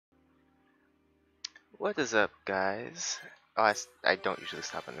What is up, guys? Oh, I don't usually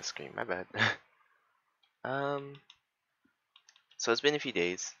stop on the screen. My bad. um, so it's been a few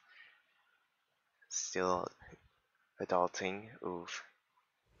days. Still adulting. Oof.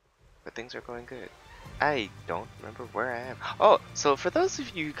 But things are going good. I don't remember where I am. Oh, so for those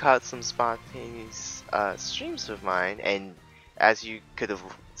of you who caught some spontaneous streams of mine, and as you could have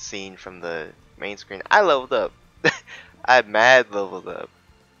seen from the main screen, I leveled up. I mad leveled up.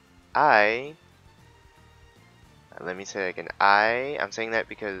 Let me say that again. I'm saying that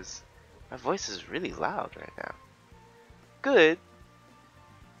because my voice is really loud right now. Good,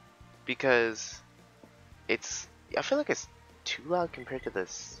 because I feel like it's too loud compared to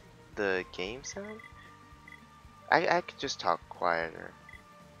the game sound. I could just talk quieter.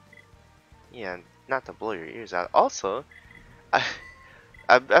 Yeah, not to blow your ears out. Also,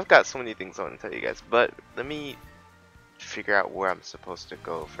 I've got so many things I want to tell you guys, but let me figure out where I'm supposed to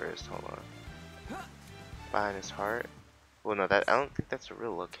go first. Hold on. Behind his heart. Well, no, I don't think that's a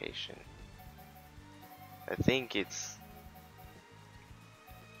real location. I think it's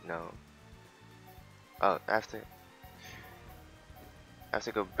no. Oh, I have to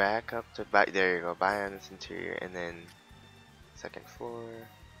go back up to there you go, Bion's interior, and then second floor.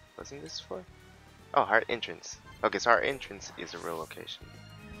 Wasn't this floor? Oh, heart entrance. Okay, so heart entrance is a real location.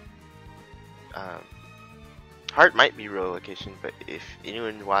 Heart might be real location, but if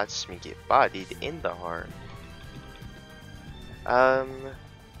anyone watched me get bodied in the heart, oh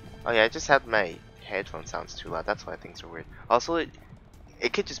yeah, I just had my headphone sounds too loud. That's why things are weird. Also,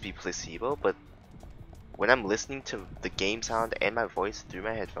 it could just be placebo, but when I'm listening to the game sound and my voice through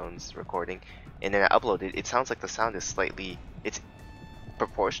my headphones recording, and then I upload it, it sounds like the sound is it's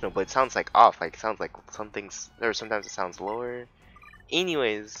proportional, but it sounds like off. Like it sounds like something's there. Sometimes it sounds lower.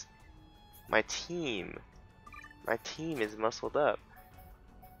 Anyways, my team is muscled up.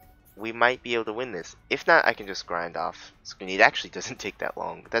 We might be able to win this. If not, I can just grind off screen. It actually doesn't take that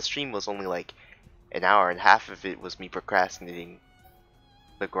long. That stream was only like an hour, and half of it was me procrastinating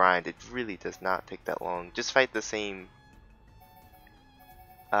the grind. It really does not take that long. Just fight the same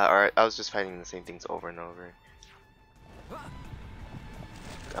or I was just fighting the same things over and over.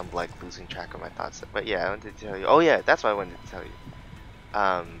 I'm like losing track of my thoughts. But yeah, I wanted to tell you. Oh yeah, that's what I wanted to tell you.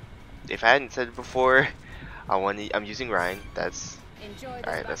 If I hadn't said it before, I'm using Ryan. That's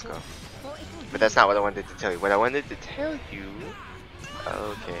alright, let's go. But that's not what I wanted to tell you. What I wanted to tell you,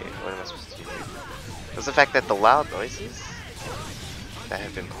 okay, what am I supposed to do? Was the fact that the loud noises that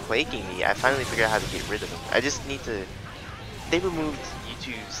have been plaguing me, I finally figured out how to get rid of them. I just need to. They removed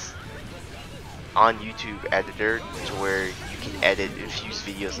YouTube's on YouTube editor to where you can edit and fuse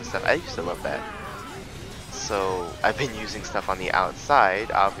videos and stuff. I used to love that. So I've been using stuff on the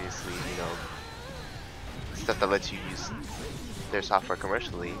outside, obviously, you know, stuff that lets you use their software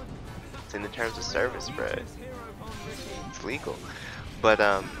commercially. It's in the terms of service, bruh. It's legal. But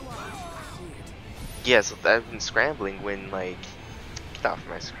yeah, so I've been scrambling when like get off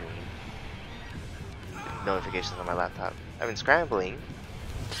my screen. Notifications on my laptop. I've been scrambling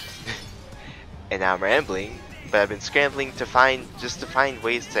and now I'm rambling, but I've been scrambling to find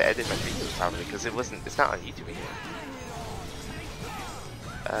ways to edit my videos properly because it's not on YouTube anymore.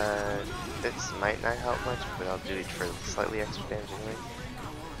 This might not help much, but I'll do it for slightly extra damage anyway.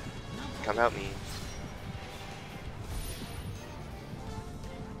 Come help me.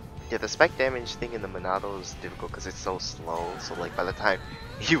 Yeah, the spike damage thing in the Monado is difficult because it's so slow, so like by the time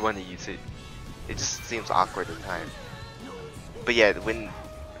you want to use it, it just seems awkward at times. But yeah, when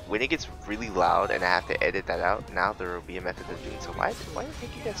it gets really loud and I have to edit that out, now there will be a method of doing so. Why did it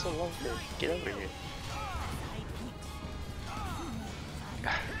take you guys so long to get over here?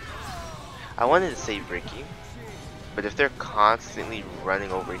 I wanted to save Ricky, but if they're constantly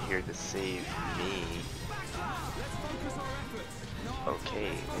running over here to save me,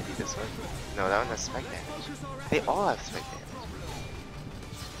 okay, maybe this one? No, that one has spike damage. They all have spike damage.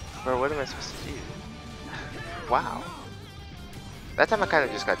 Bro, what am I supposed to do? Wow. That time I kind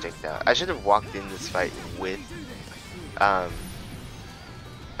of just got jaked out. I should have walked in this fight with, okay,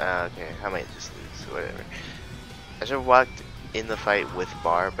 I might just lose, whatever. I should have walked in the fight with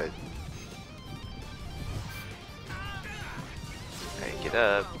Bar, but alright, get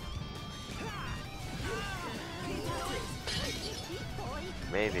up.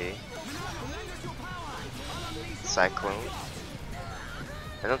 Maybe. Cyclone.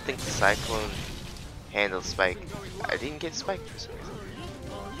 I don't think the Cyclone handles Spike. I didn't get spiked for some reason.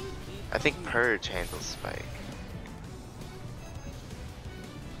 I think Purge handles Spike.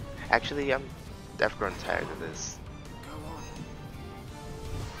 Actually, I've grown tired of this.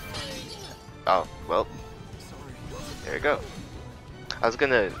 Oh, well. There we go. I was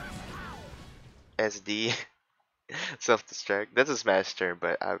gonna SD self-destruct. That's a Smash term,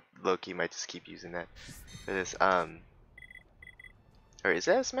 but I low-key might just keep using that for this. Or is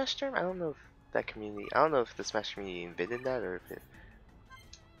that a Smash term? I don't know if that community. I don't know if the Smash community invented that or if it.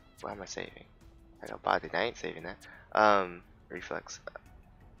 Why am I saving? I got bodied. I ain't saving that. Reflex.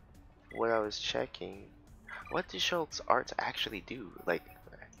 What I was checking. What do Schultz arts actually do? Like,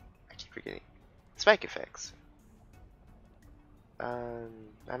 I keep forgetting. Spike effects.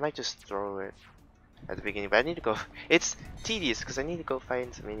 I might just throw it at the beginning, but I need to go. It's tedious because I need to go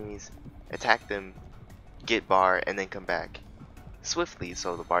find some enemies, attack them, get bar, and then come back swiftly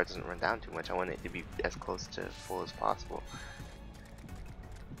so the bar doesn't run down too much. I want it to be as close to full as possible.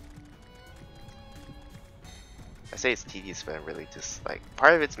 I say it's tedious, but I'm really just like,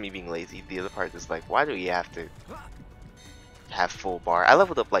 part of it's me being lazy, the other part is like, why do we have to have full bar? I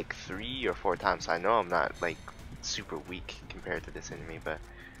leveled up like 3 or 4 times, so I know I'm not like super weak compared to this enemy, but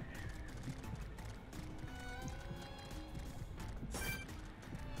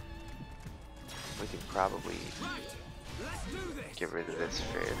we can probably get rid of this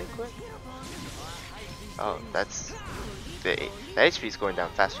fairly quick. Oh, that's the HP is going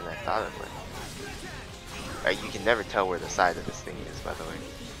down faster than I thought it would. You can never tell where the side of this thing is, by the way.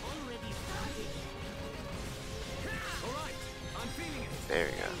 There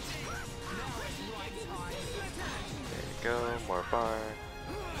we go. There we go. More bar.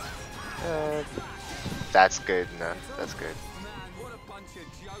 That's good enough. That's good.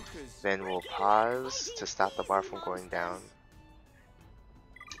 Then we'll pause to stop the bar from going down.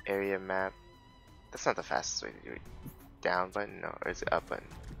 Area map. That's not the fastest way to do it. Down button? No. Or is it up button?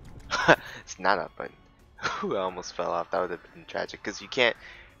 It's not up button. I almost fell off. That would have been tragic. Because you can't.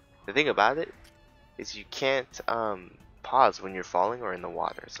 The thing about it is you can't pause when you're falling or in the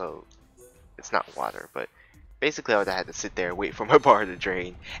water. So it's not water, but basically I would have had to sit there, wait for my bar to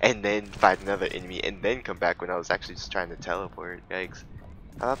drain, and then fight another enemy, and then come back when I was actually just trying to teleport. Yikes.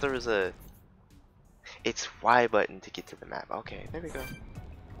 I thought there was a... It's Y button to get to the map. Okay, there we go.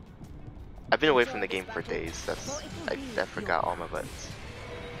 I've been away from the game for days. I forgot all my buttons.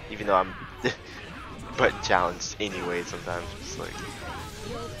 Even though I'm button challenged anyway sometimes. Just like...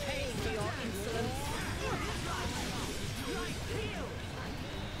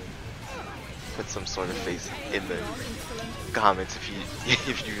 Put some sort of face in the comments if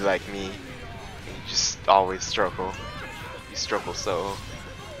you like me. You just always struggle. You struggle so.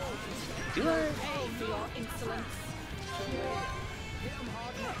 Do I?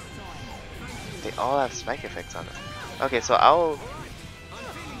 They all have spike effects on them. Okay, so I'll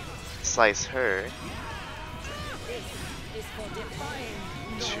slice her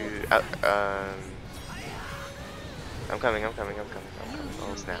to I'm coming.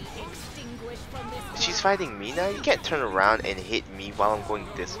 Oh snap. She's fighting me now? You can't turn around and hit me while I'm going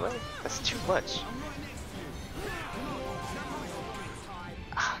this way. That's too much.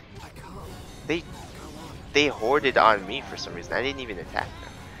 They hoarded on me for some reason. I didn't even attack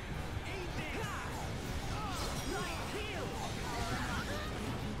them.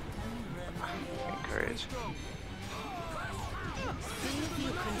 Encourage.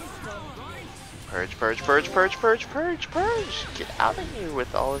 Purge! Get out of here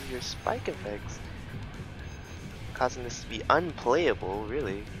with all of your spike effects. Causing this to be unplayable,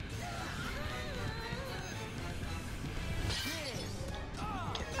 really.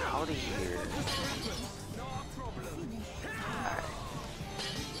 Get out of here. Alright.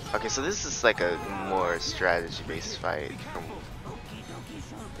 Okay, so this is like a more strategy-based fight. From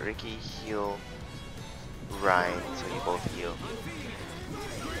Ricky, heal, Ryan, so you both heal.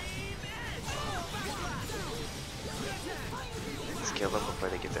 Kill them before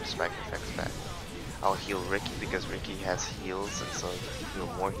they get their spike effects back. I'll heal Ricky because Ricky has heals, and so heal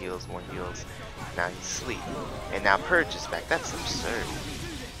more heals. Now he's asleep. And now Purge is back. That's absurd.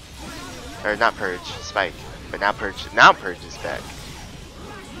 Or not Purge, Spike. But now Purge is back.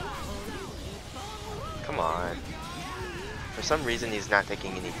 Come on. For some reason he's not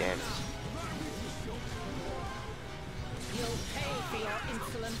taking any damage.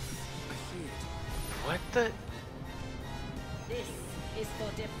 What the? This is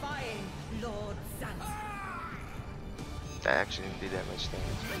for defying Lord Zant. That actually didn't do that much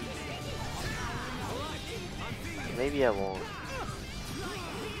damage. Maybe I won't.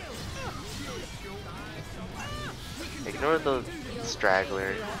 Ignore the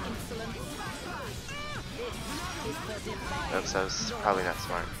straggler. Oops, that was probably not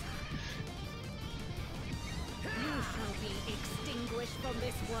smart. You shall be extinguished from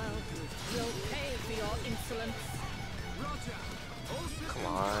this world. You'll pay for your insolence. Come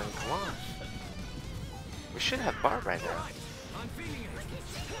on. We should have bar right now.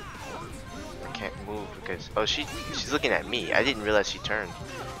 Cause oh she's looking at me. I didn't realize she turned.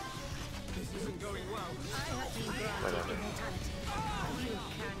 Whatever.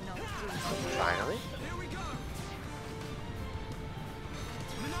 Finally.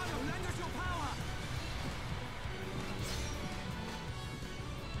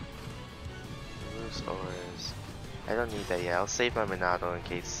 Loose ores. I don't need that yet. I'll save my Monado in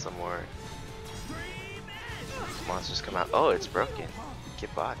case some more monsters come out. Oh, it's broken.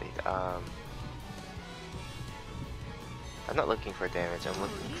 Get bodied. I'm not looking for damage. I'm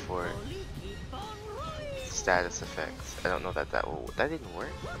looking for status effects. I don't know that that didn't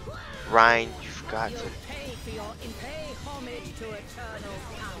work. Ryan, you've got to.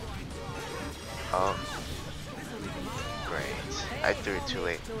 Oh, great! I threw it too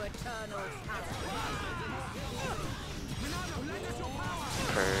late.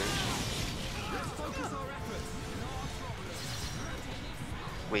 Purge.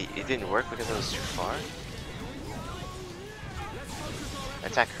 Wait, it didn't work because I was too far?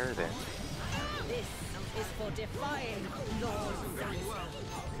 Attack her then. This is for defying Lord Zaxxon.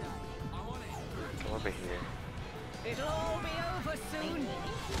 Come over here. It'll all be over soon.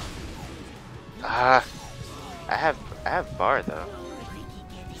 Ah, I have bar though.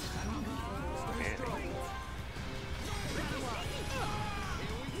 Barely.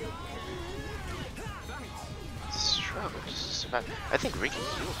 Struggle just to survive. I think Ricky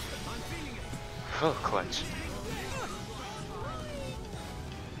healed. Oh, clutch.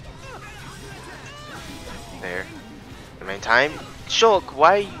 There. In my time, Shulk,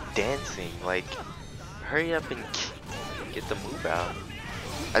 why are you dancing? Like, hurry up and get the move out.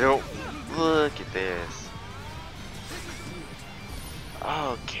 I don't. Look at this.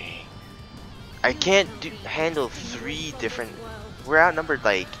 Okay. I can't handle 3 different. We're outnumbered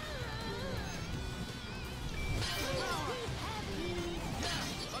like.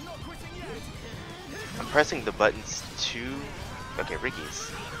 I'm pressing the buttons too. Okay,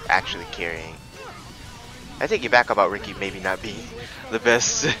 Ricky's actually carrying. I take it back about Ricky maybe not being the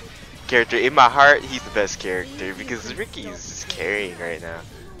best character. In my heart, he's the best character because Ricky is just carrying right now.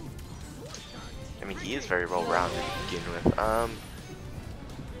 I mean, he is very well rounded to begin with.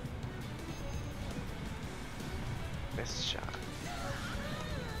 Missed shot.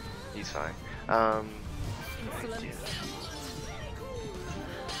 He's fine.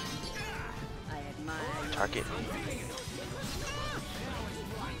 Target me.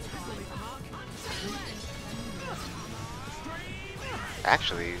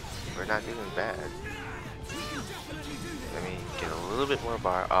 Actually, we're not doing bad. Let me get a little bit more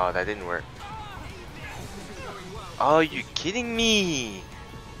bar. Oh, that didn't work. Oh, you're kidding me!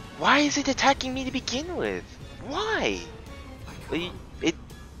 Why is it attacking me to begin with? Why?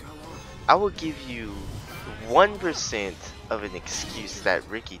 I will give you 1% of an excuse that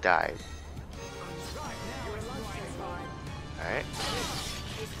Ricky died. Alright.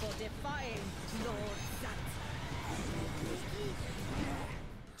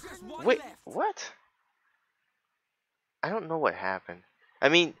 Wait, what? I don't know what happened. I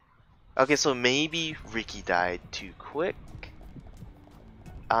mean, okay, so maybe Ricky died too quick.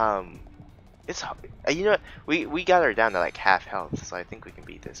 It's you know what? We got her down to like half health, so I think we can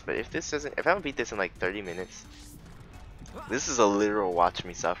beat this. But if I don't beat this in like 30 minutes, this is a literal watch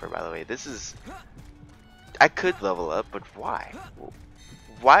me suffer. By the way, this is. I could level up, but why?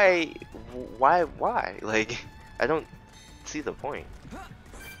 Why? Like, I don't see the point.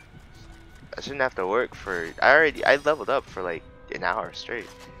 I shouldn't have to work for. I leveled up for like an hour straight.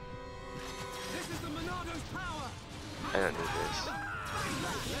 I don't need this.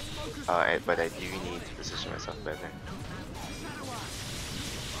 But I do need to position myself better.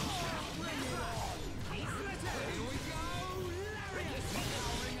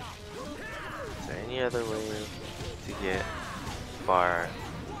 Is there any other way to get bar?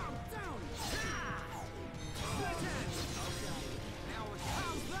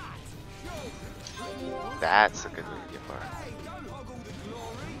 That's a good way to get bar.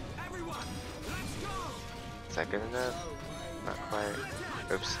 Is that good enough? Not quite.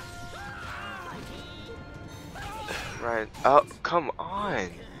 Oops. Right. Oh, come on.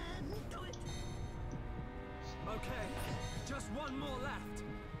 Okay, just one more left.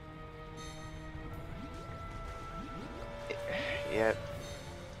 Yep.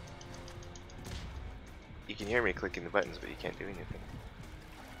 You can hear me clicking the buttons, but you can't do anything.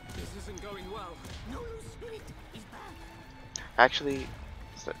 This isn't going well. Actually,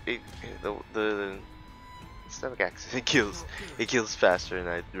 the stomach accident kills faster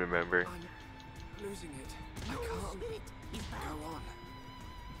than I remember. I'm losing it. I can't go on.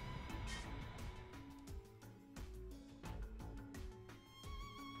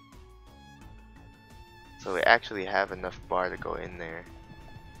 So we actually have enough bar to go in there.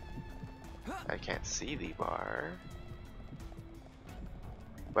 I can't see the bar.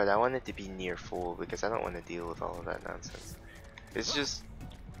 But I want it to be near full because I don't want to deal with all of that nonsense. It's just...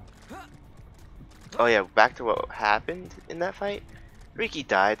 Oh yeah, back to what happened in that fight. Ricky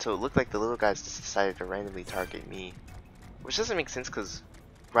died, so it looked like the little guys just decided to randomly target me. Which doesn't make sense because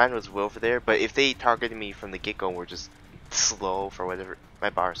Ryan was over there, but if they targeted me from the get-go and were just slow for whatever... My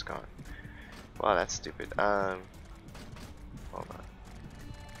bar's gone. Wow, that's stupid. Hold on.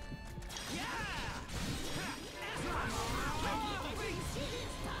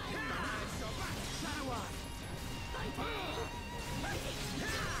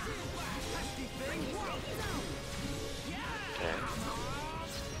 Okay.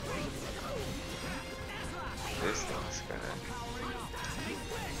 This thing's gonna...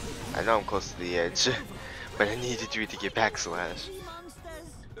 I know I'm close to the edge, but I need to do it to get backslash.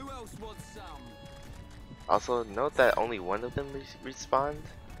 Also, note that only one of them respawned.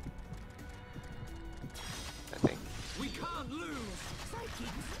 I think.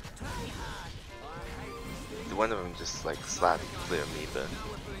 One of them just like slapped clear me, but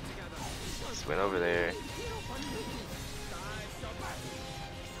just went over there.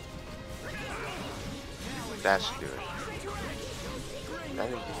 That should do it. That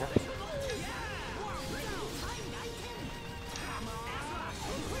didn't do nothing.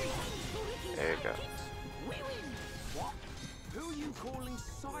 There you go. Who are you calling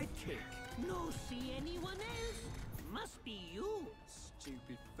sidekick? No, see anyone else? Must be you.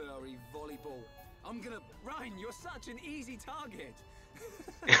 Stupid furry volleyball. I'm gonna... Ryan, you're such an easy target.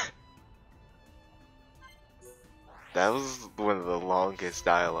 That was one of the longest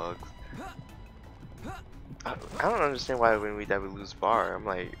dialogues. I don't understand why when we die we lose bar. I'm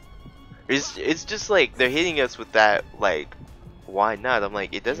like, it's just like they're hitting us with that, like, why not? I'm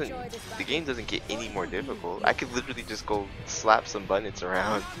like, it doesn't, the game doesn't get any more difficult. I could literally just go slap some buttons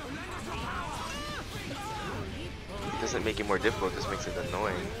around. It doesn't make it more difficult, it just makes it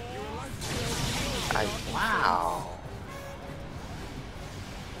annoying. Wow.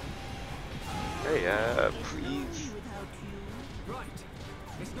 Hurry up, please.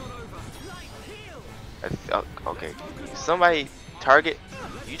 Okay, somebody target,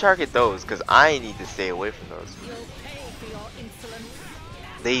 you target those, because I need to stay away from those.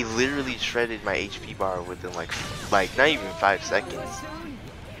 They literally shredded my HP bar within like not even 5 seconds.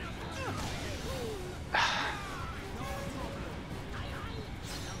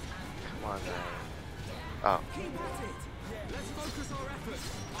 Come on, man. Oh.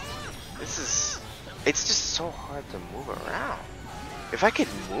 It's just so hard to move around. If I could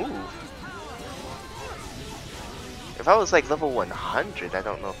move. If I was like level 100, I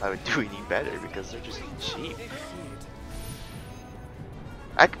don't know if I would do any better because they're just cheap.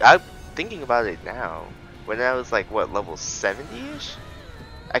 I'm thinking about it now. When I was like, what, level 70-ish?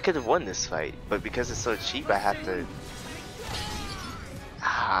 I could have won this fight, but because it's so cheap, I have to...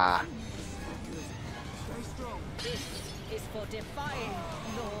 Ah.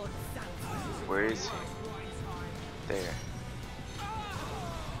 Where is he? There.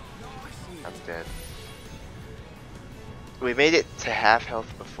 I'm dead. We made it to half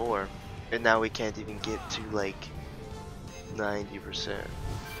health before, and now we can't even get to like 90%.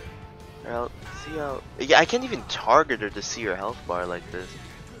 Well, see how... Yeah, I can't even target her to see her health bar like this.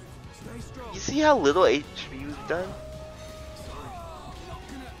 You see how little HP we've done?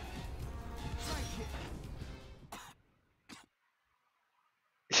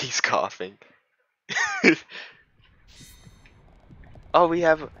 He's coughing. Oh, we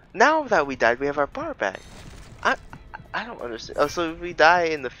have... Now that we died, we have our bar back. I don't understand. Oh, so if we die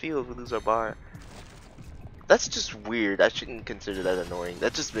in the field, we lose our bar. That's just weird. I shouldn't consider that annoying.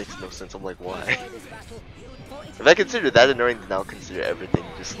 That just makes no sense. I'm like, why? If I consider that annoying, then I'll consider everything.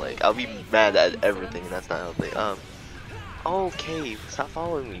 Just like, I'll be mad at everything, and that's not healthy. Okay, stop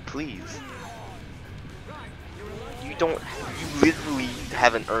following me, please. You literally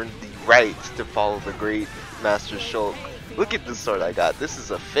haven't earned the right to follow the great Master Shulk. Look at this sword I got. This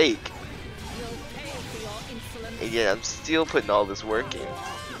is a fake. And yeah, I'm still putting all this work in.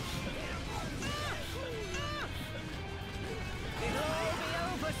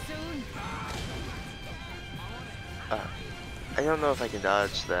 I don't know if I can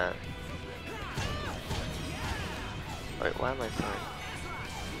dodge that. Wait, why am I flying?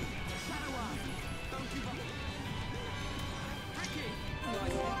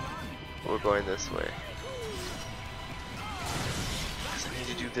 We're going this way. I need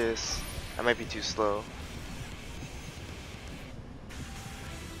to do this. I might be too slow.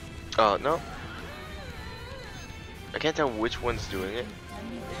 Oh, no. I can't tell which one's doing it.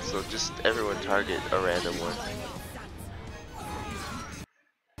 So just everyone target a random one.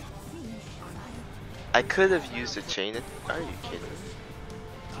 I could have used a chain. Are you kidding?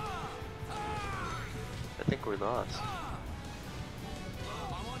 I think we're lost.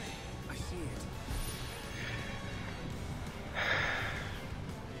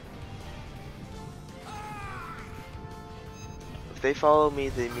 If they follow me,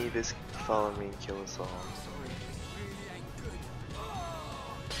 the amoebas follow me and kill us all.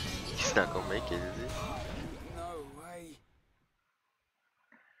 He's not gonna make it, is he? No way.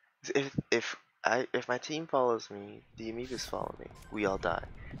 If my team follows me, the amoebas follow me. We all die.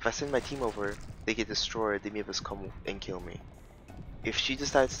 If I send my team over, they get destroyed. The amoebas come and kill me. If she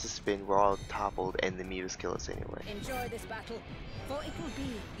decides to spin, we're all toppled, and the amoebas kill us anyway. Enjoy this battle, for it will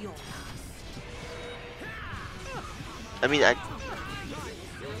be your last. I mean,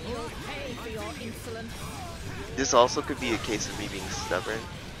 You'll pay for your insolence. this also could be a case of me being stubborn.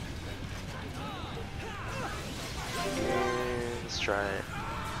 Yeah, let's try it.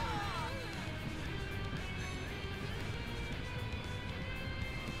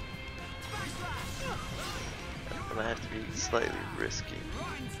 I might have to be slightly risky.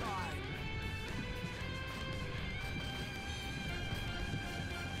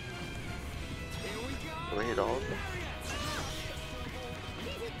 Will I hit all of them?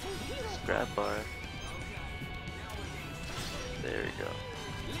 Scrap bar. There we go.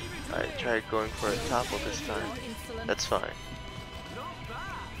 I tried going for a topple this time. That's fine.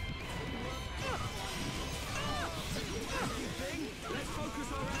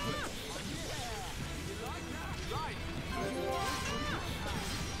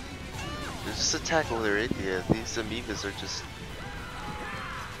 Just attack Lyridia. These amoebas are just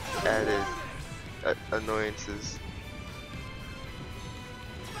added annoyances.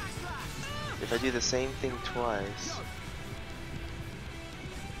 If I do the same thing twice,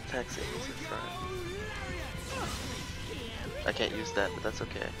 attacks enemies in front. I can't use that, but that's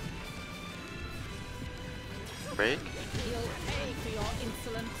okay. Break? You'll pay for your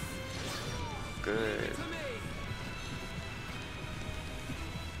insolence. Good.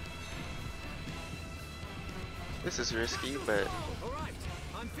 This is risky, but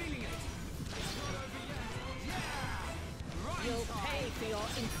You'll pay for your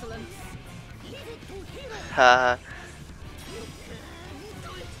insolence. ha.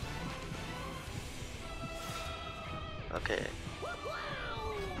 Okay.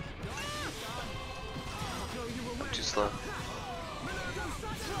 I'm too slow.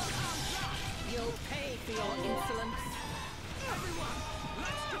 You'll pay for your insolence.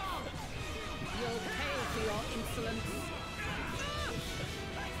 You'll pay for your insolence.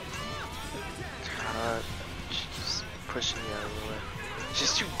 God, she's pushing me out of the way.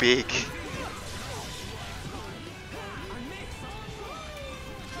 She's too big.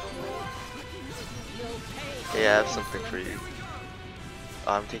 Hey, I have something for you.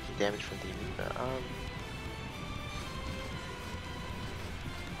 Oh, I'm taking damage from the amoeba.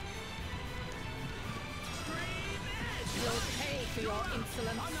 You'll pay for your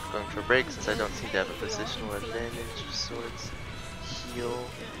insolence. Going for break since I don't seem to have a positional advantage of sorts. Heal.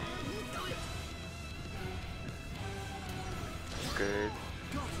 Good.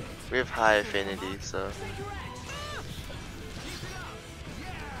 We have high affinity, so.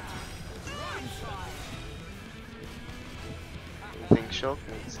 The thing Shulk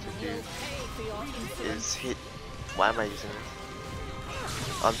needs to do is hit. Why am I using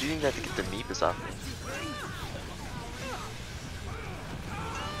this? I'm doing that to get the amoebas off me.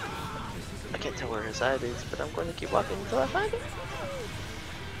 I can't tell where his side is, but I'm going to keep walking until I find it.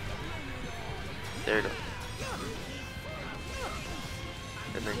 There we go.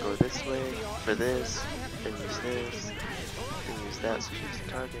 And then go this way for this, and use this, and use that so she's the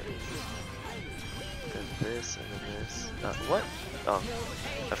target. Then this, and then this. What? Oh,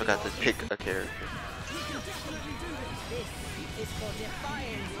 I forgot to pick a character.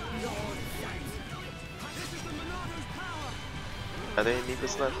 Are there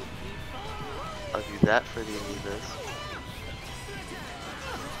amoebas left? I'll do that for the amoebas.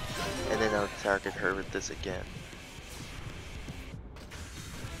 And then I'll target her with this again.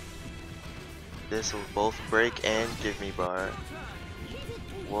 This will both break and give me bar.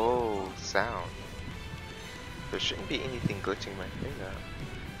 Whoa, sound. There shouldn't be anything glitching my thing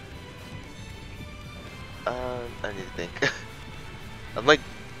now. I need to think. I'm like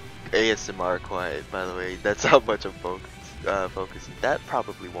ASMR quiet, by the way. That's how much I'm focusing. That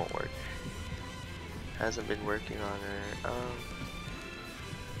probably won't work. Hasn't been working on her.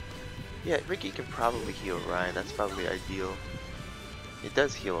 Yeah, Ricky can probably heal Ryan. That's probably ideal. It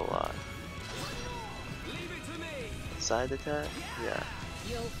does heal a lot. Side attack? Yeah.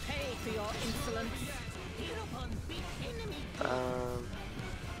 You'll pay for your insolence.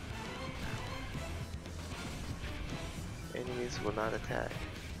 Enemies will not attack.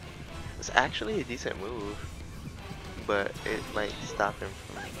 It's actually a decent move, but it might stop him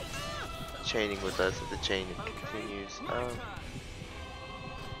from chaining with us if the chain continues.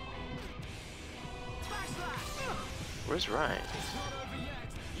 Where's Ryan?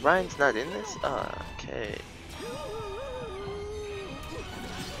 Ryan's not in this? Okay.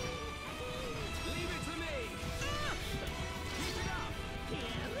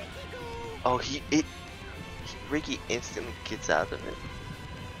 Oh, Ricky instantly gets out of it.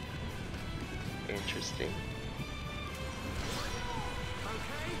 Interesting.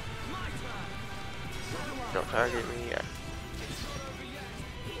 Don't target me. Yeah.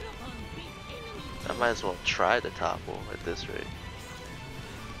 I might as well try to topple at this rate.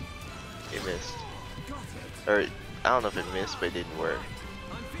 It missed. Or, I don't know if it missed, but it didn't work.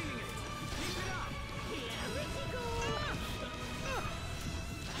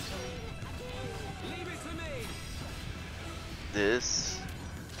 This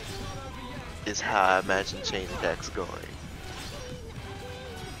is how I imagine chain attacks going.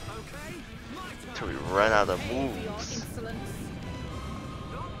 Until we run out of moves.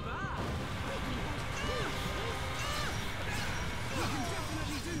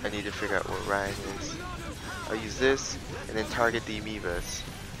 I need to figure out where Ryan is. I'll use this and then target the amoebas.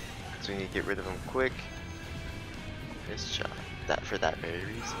 So we need to get rid of them quick. This shot. That for that very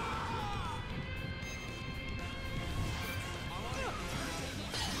reason.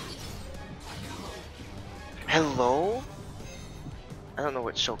 Hello? I don't know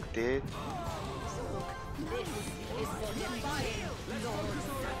what Shulk did.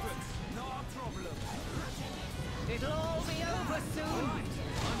 It'll all be over soon.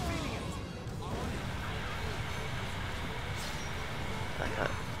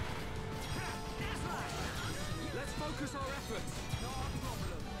 Let's focus our efforts.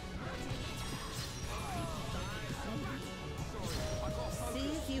 See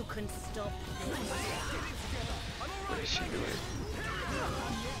if you can stop this. What is she doing?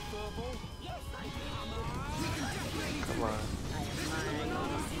 Come on.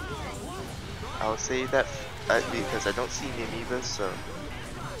 I'll say that because I don't see any amoebas, so.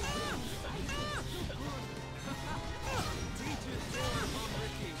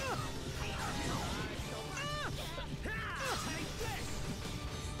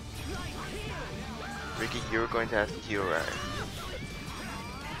 Ricky, you're going to have to heal Ryan.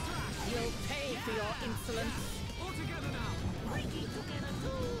 You'll pay for your insolence.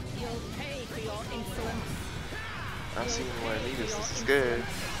 You'll pay for your insolence. I'm seeing more amoebas. This is good.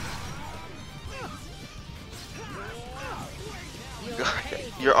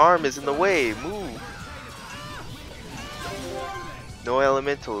 Your arm is in the way. Move. No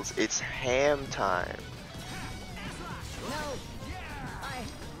elementals. It's ham time. No, I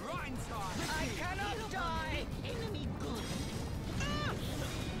cannot die.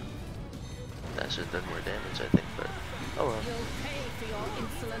 That should have done more damage, I think, but oh well. You'll pay for your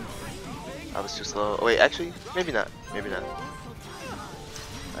insolence. I was too slow. Oh, wait, actually, maybe not. Maybe not.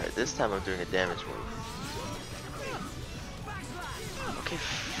 Alright, this time I'm doing a damage move. Okay,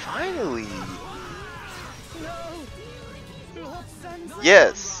 finally!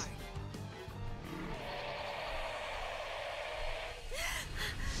 Yes!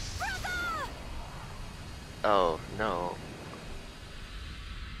 Oh, no.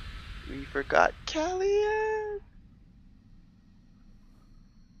 We forgot Callian!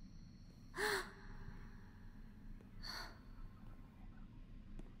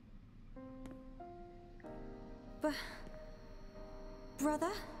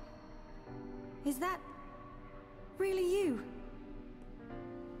 Brother? Is that really you?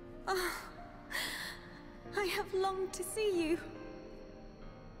 Oh, I have longed to see you.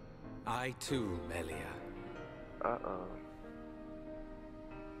 I too, Melia. Uh-oh.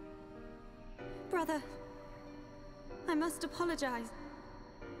 Brother, I must apologize.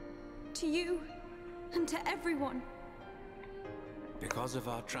 To you and to everyone. Because of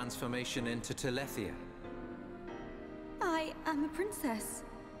our transformation into Telethia. I am a princess,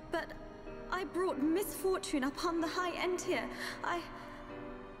 but I brought misfortune upon the high end here.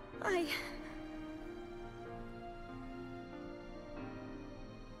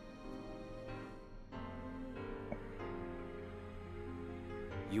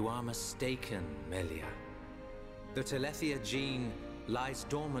 You are mistaken, Melia. The Telethia gene lies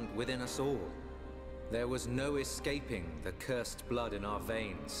dormant within us all. There was no escaping the cursed blood in our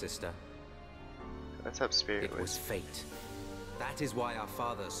veins, sister. What's up, Spirit? It was fate. That is why our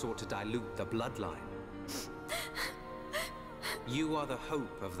father sought to dilute the bloodline. You are the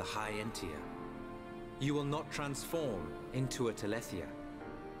hope of the High Entia. You will not transform into a Telethia.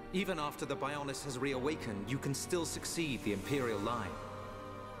 Even after the Bionis has reawakened, you can still succeed the Imperial line.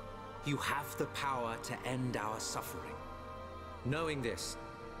 You have the power to end our suffering. Knowing this,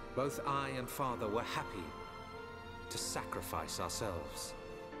 both I and Father were happy to sacrifice ourselves.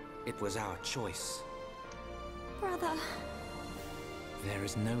 It was our choice. Brother. There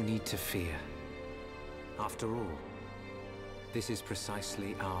is no need to fear. After all, this is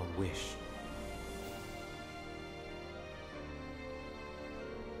precisely our wish.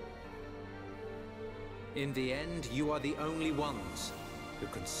 In the end, you are the only ones who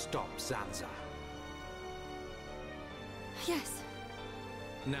can stop Zanza. Yes.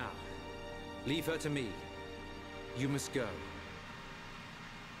 Now, leave her to me. You must go.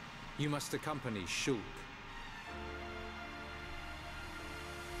 You must accompany Shulk.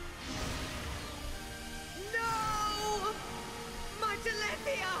 No! My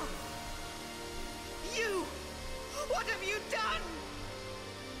Telethia! You! What have you done?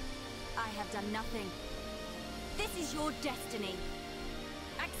 I have done nothing. This is your destiny.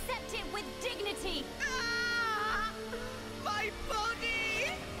 Accept it with dignity. Ah! My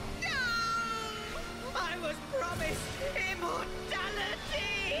body! No! I was promised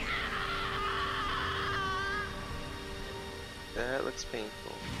immortality! Ah! That looks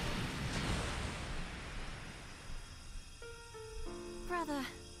painful. Brother.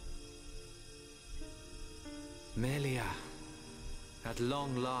 Melia, at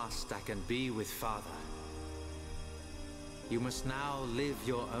long last I can be with Father. You must now live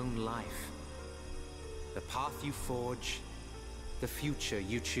your own life. The path you forge, the future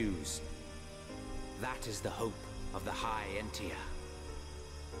you choose. That is the hope of the High Entia.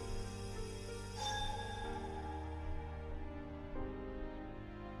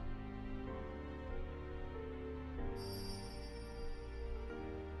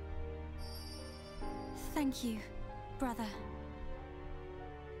 Thank you, brother.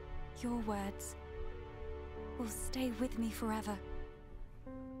 Your words will stay with me forever.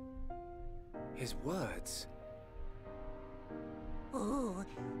 His words? Oh,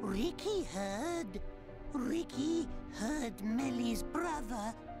 Ricky heard. Ricky heard Melly's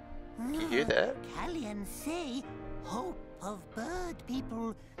brother. Can you hear that? Callian say, hope of bird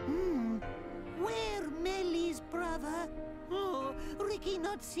people. Where Melly's brother? Oh, Ricky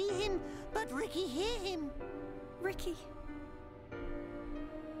not see him, but Ricky hear him. Ricky.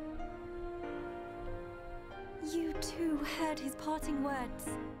 You too heard his parting words.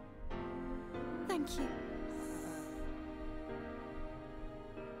 Thank you.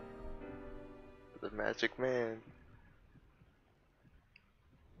 The magic man.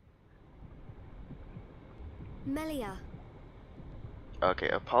 Melia. Okay,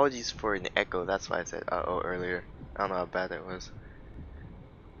 apologies for an echo. That's why I said uh-oh earlier. I don't know how bad that was.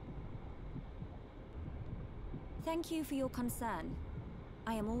 Thank you for your concern.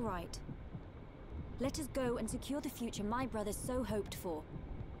 I am all right. Let us go and secure the future my brother so hoped for.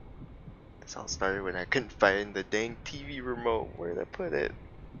 This all started when I couldn't find the dang TV remote. Where'd I put it?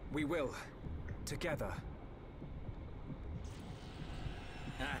 We will. Together.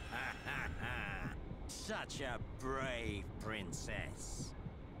 Such a brave princess.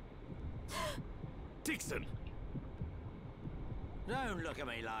 Dixon! Don't look at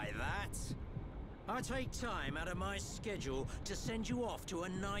me like that. I take time out of my schedule to send you off to a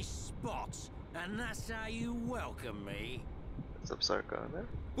nice spot, and that's how you welcome me. What's up, Sarkana?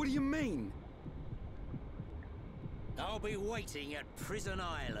 What do you mean? I'll be waiting at Prison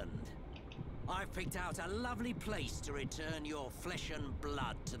Island. I've picked out a lovely place to return your flesh and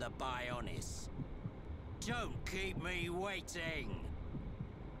blood to the Bionis. Don't keep me waiting.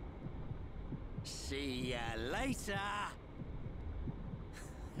 See ya later.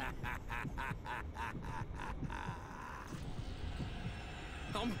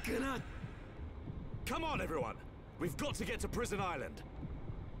 I'm gonna... Come on, everyone! We've got to get to Prison Island.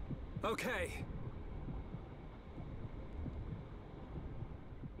 Okay.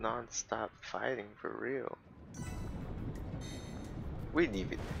 Non-stop fighting for real. We didn't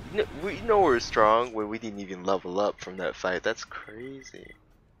even... We know we're strong when we didn't even level up from that fight. That's crazy.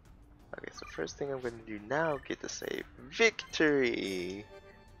 Okay, so first thing I'm gonna do now, get to save victory.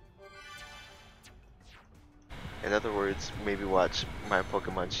 In other words, maybe watch my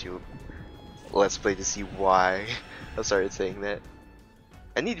Pokemon Shield Let's Play to see why I started saying that.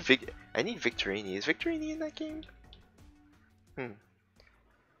 I need Victorini. Is Victorini in that game? I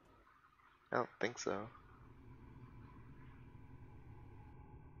don't think so.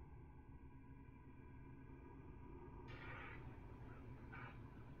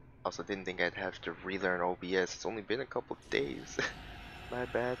 Also, didn't think I'd have to relearn OBS. It's only been a couple days. My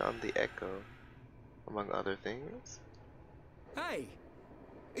bad on the echo, among other things. Hey,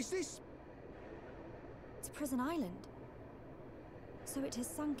 is this? It's Prison Island. So it has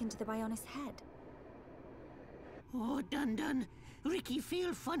sunk into the Bionis head. Oh, Dun. Ricky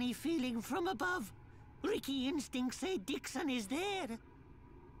feel funny feeling from above. Ricky instincts say Dixon is there.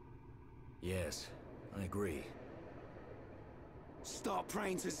 Yes, I agree. Start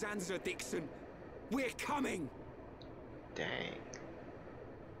praying to Zanza, Dixon. We're coming. Dang.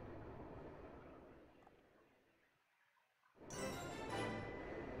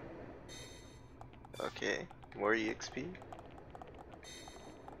 Okay, more EXP.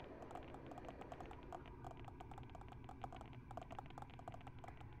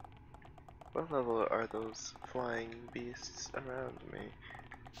 What level are those flying beasts around me?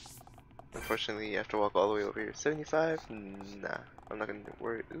 Unfortunately, you have to walk all the way over here. 75? Nah, I'm not gonna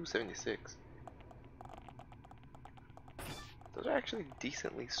worry. Ooh, 76. Those are actually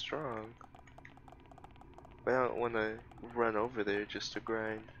decently strong. But I don't want to run over there just to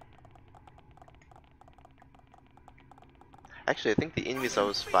grind. Actually, I think the enemies I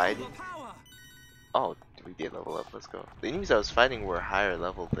was fighting... Oh, we did level up, let's go. The enemies I was fighting were higher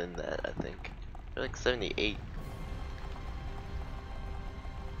level than that, I think. They're like 78.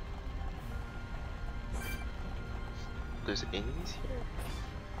 There's enemies here?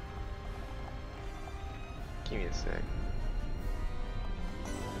 Give me a sec.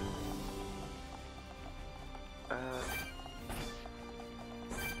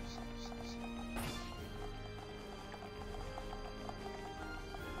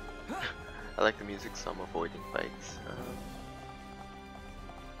 I like the music, so I'm avoiding fights.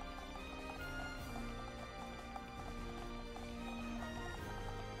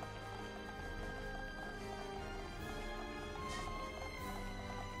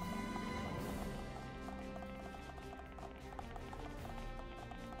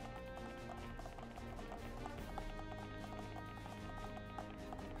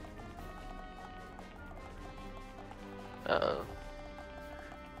 Uh-oh.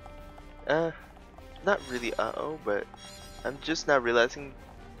 Not really uh-oh, but I'm just not realizing,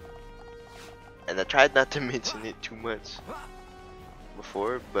 and I tried not to mention it too much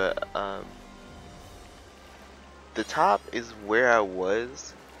before, but the top is where I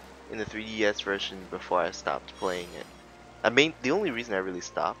was in the 3DS version before I stopped playing it. I mean, the only reason I really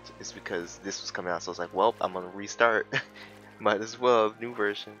stopped is because this was coming out, so I was like, well, I'm gonna restart. Might as well, new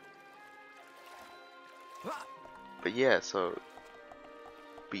version. But yeah, so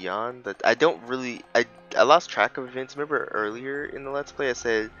beyond that, I don't really, I lost track of events. Remember earlier in the Let's Play I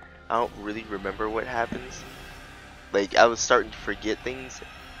said I don't really remember what happens. Like, I was starting to forget things,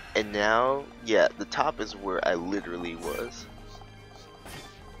 and now, yeah, the top is where I literally was.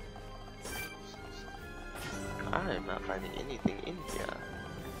 I am not finding anything in here.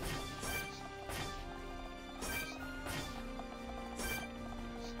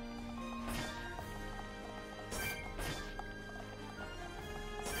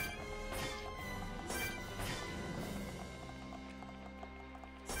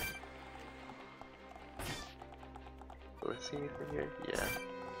 Do I see anything here? Yeah.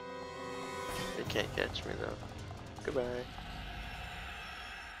 They can't catch me though. Goodbye.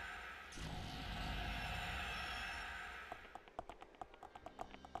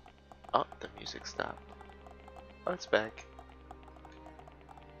 Oh, the music stopped. Oh, it's back.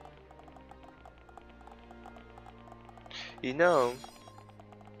 You know,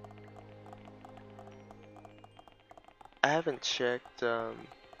 I haven't checked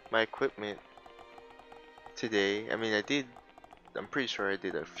my equipment today. I mean, I did. I'm pretty sure I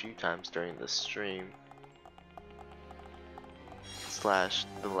did a few times during the stream slash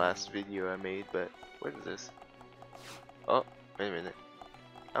the last video I made. But what is this? Oh, wait a minute.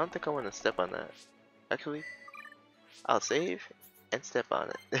 I don't think I want to step on that. Actually, I'll save and step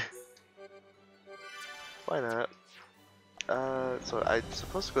on it. Why not? So I'm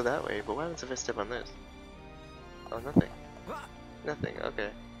supposed to go that way, but what happens if I step on this? Oh, nothing. Nothing, okay.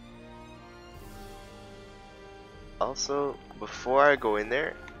 Also, before I go in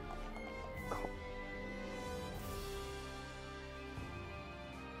there,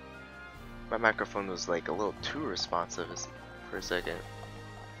 my microphone was like a little too responsive for a second.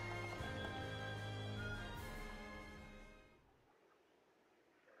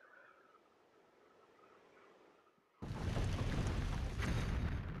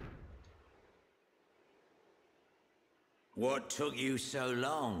 What took you so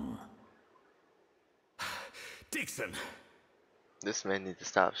long? Dixon! This man needs to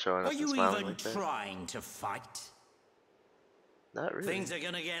stop showing Are up and you smiling even like that. trying to fight? Not really. Things are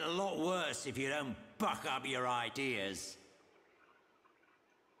gonna get a lot worse if you don't buck up your ideas.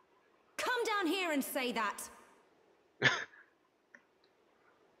 Come down here and say that.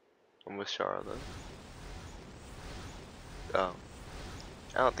 I'm with Charlotte. Oh.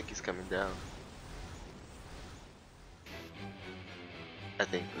 I don't think he's coming down. I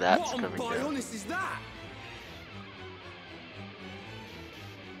think that's coming down. What on Bionis is that?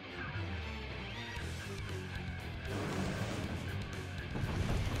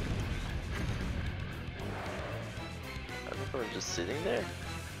 I'm just sitting there.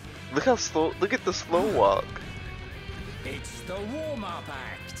 Look how slow. Look at the slow walk. It's the warm-up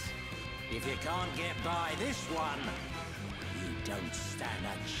act. If you can't get by this one, you don't stand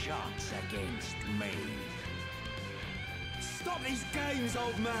a chance against me. Stop these games,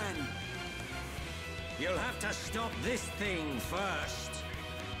 old man! You'll have to stop this thing first.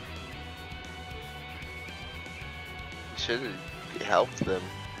 Should have helped them.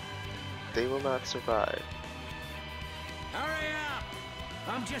 They will not survive. Hurry up!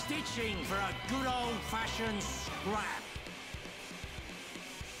 I'm just itching for a good old-fashioned scrap.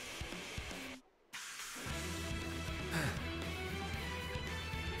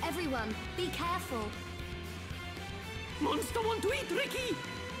 Everyone, be careful. Monster want to eat Ricky!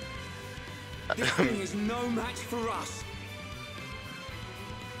 This thing is no match for us.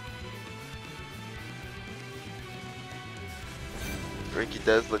 Ricky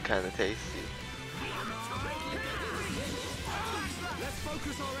does look kind of tasty. Let's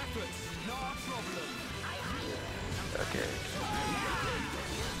focus our efforts. No problem. Okay.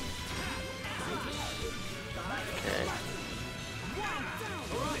 Okay.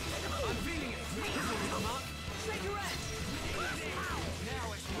 Alright, I'm feeling it.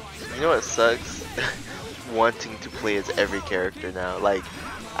 You know what sucks? Wanting to play as every character now. Like,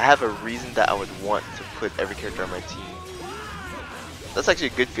 I have a reason that I would want to put every character on my team. That's actually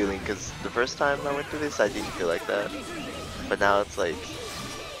a good feeling, because the first time I went through this, I didn't feel like that. But now it's like,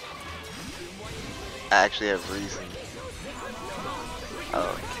 I actually have reason.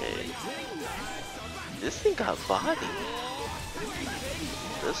 Okay. This thing got body.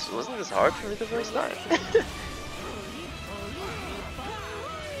 Wasn't this hard for me the first time?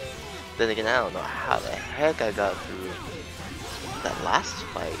 Then again, I don't know how the heck I got through that last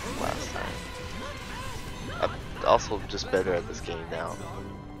fight last time. I'm also just better at this game now.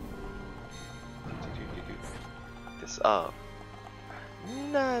 This up.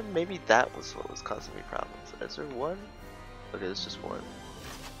 Nah, maybe that was what was causing me problems. Is there one? Okay, there's just one.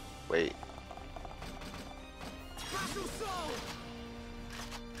 Wait.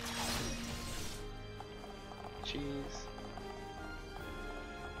 Jeez.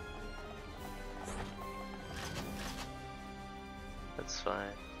 That's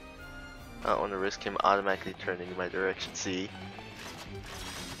fine. I don't want to risk him automatically turning in my direction. See?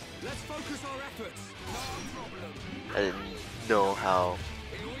 Let's focus our efforts. No problem. I didn't know how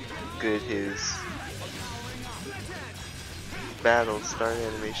good his battle start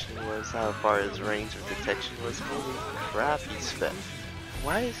animation was, how far his range of detection was. Holy crap, he's fat.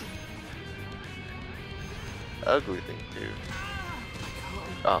 Why is he ugly thing too?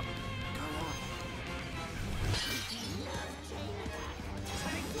 Oh.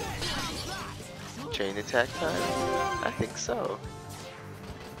 Chain attack time? I think so.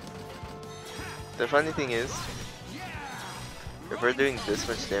 The funny thing is, if we're doing this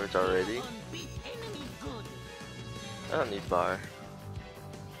much damage already, I don't need bar.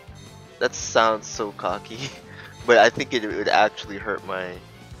 That sounds so cocky, but I think it would actually hurt my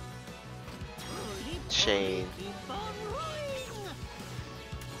chain.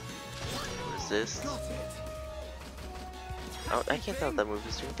 Resist. Oh, I can't tell if that move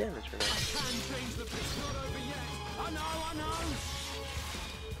is doing damage or not.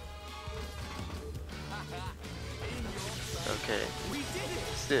 Okay.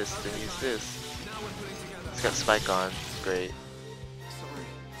 Use this, then use this. It's got spike on. Great.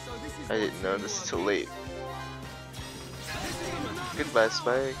 I didn't know this till late. Goodbye,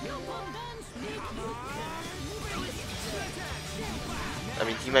 spike. I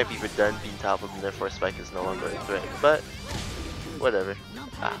mean, he might be redundant being toppled and therefore spike is no longer a threat, but whatever.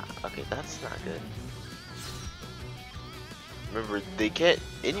 Ah, okay, that's not good. Remember, they can't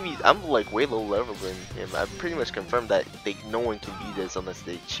enemies. I'm like way low level than him. I've pretty much confirmed that no one can beat this unless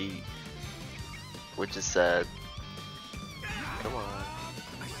they cheat, which is sad. Come on.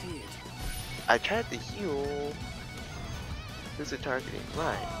 I tried to heal. Who's it targeting?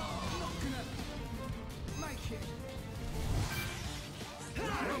 Right.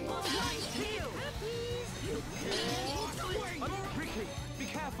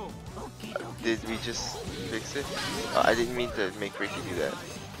 careful. Did we just fix it? Oh, I didn't mean to make Ricky do that.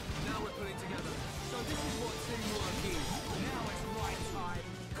 Now we're putting together. So this is what teamwork is. Now it's right time.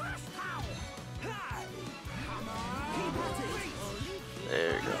 Crash pow! Ha! Come on! Keep at it.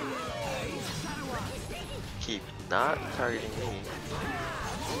 There you go. Keep not targeting me.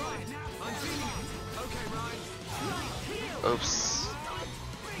 Alright, I'm feeling it. Okay, Ryan. Oops.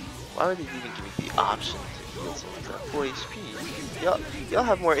 Why would he even give me the option to heal someone at full HP? Y'all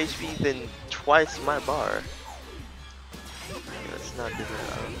have more HP than twice my bar. That's not good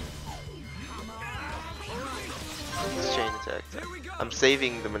enough. Let's chain attack. I'm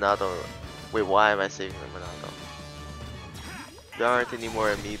saving the Monado. Wait, why am I saving the Monado? There aren't any more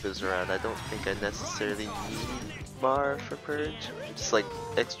amoebas around. I don't think I necessarily need bar for purge. Just like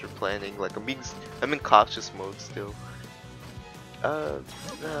extra planning. Like I'm in cautious mode still. No,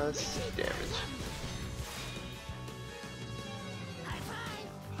 let's see damage.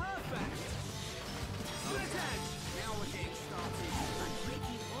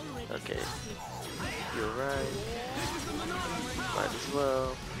 Okay, you're right. Might as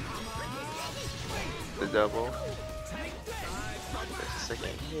well. The double. There's a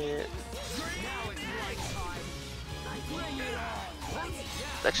second hit.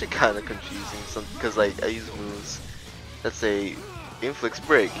 It's actually kind of confusing, because like I use moves that say inflicts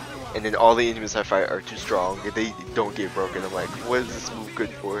break, and then all the enemies I fight are too strong and they don't get broken. I'm like, what is this move good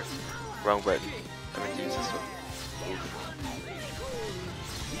for? Wrong button. I'm going to use this one.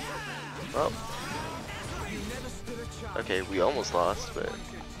 Well, okay, we almost lost, but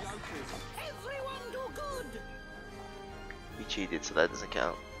we cheated, so that doesn't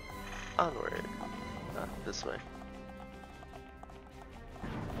count. Onward. This way.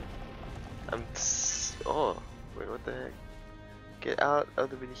 Oh, wait, what the heck? Get out of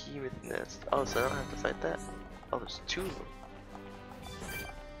the behemoth nest. Oh, so I don't have to fight that. Oh, there's two of them.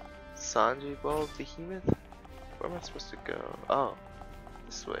 Sanjay Ball Behemoth? Where am I supposed to go? Oh,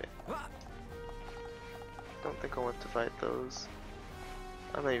 this way. Don't think I want to fight those.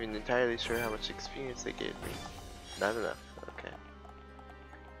 I'm not even entirely sure how much experience they gave me. Not enough. Okay.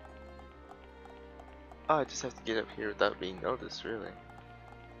 Oh, I just have to get up here without being noticed, really.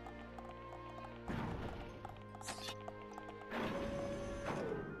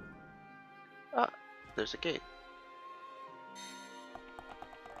 Ah, there's a gate.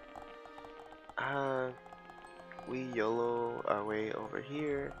 We YOLO our way over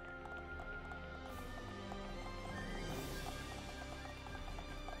here.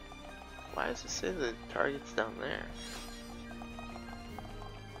 Why does it say the target's down there?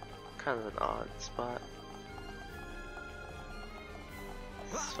 Kind of an odd spot.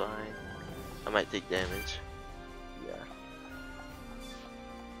 It's fine. I might take damage. Yeah.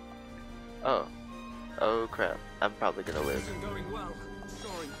 Oh. Oh crap. I'm probably gonna live.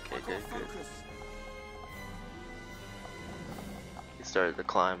 Okay, good, good. He started to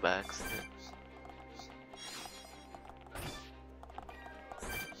climb back. So.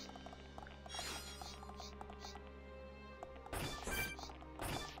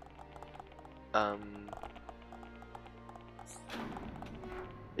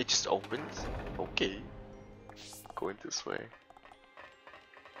 It just opens? Okay. Going this way.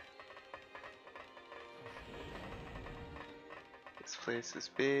 This place is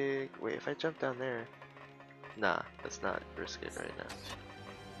big. Wait, if I jump down there? Nah, let's not risk it right now.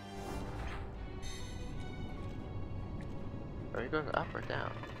 Are we going up or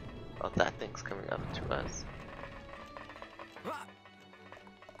down? Oh, that thing's coming up to us.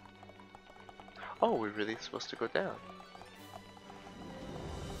 Oh, we're really supposed to go down.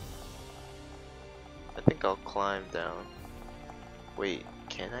 I think I'll climb down. Wait,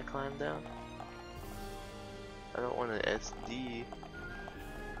 can I climb down? I don't want an SD.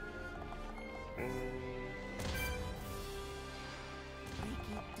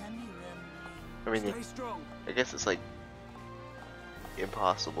 I mean, I guess it's like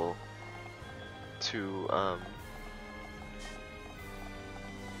impossible to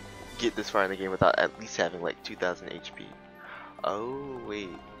get this far in the game without at least having like 2000 HP. Oh wait,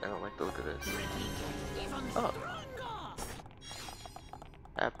 I don't like the look of this. Oh,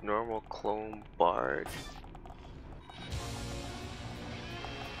 abnormal clone bard.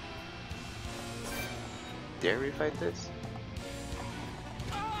 Dare we fight this?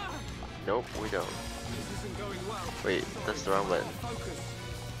 Nope, we don't. Wait, that's the wrong button.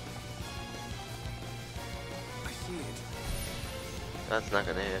 That's not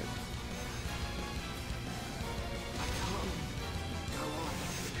gonna hit.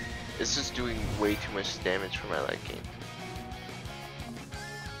 It's just doing way too much damage for my liking.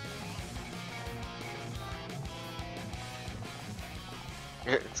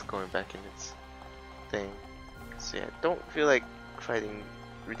 It's going back in its thing. So yeah, don't feel like fighting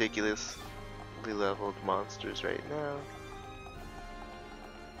ridiculously leveled monsters right now.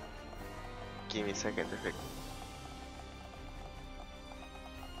 Give me a second to fix.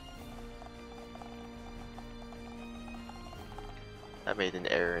 I made an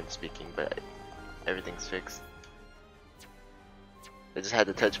error in speaking, but everything's fixed. I just had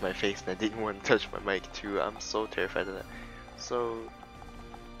to touch my face and I didn't want to touch my mic too. I'm so terrified of that. So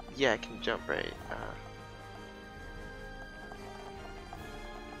yeah, I can jump right. I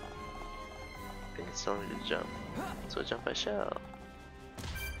think it's telling me to jump. So jump I shall.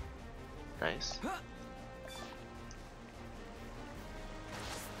 Nice.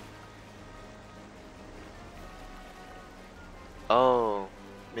 Oh,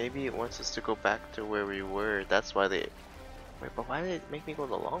 maybe it wants us to go back to where we were. That's why they... Wait, but why did it make me go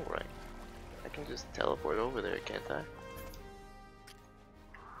the long way? I can just teleport over there, can't I?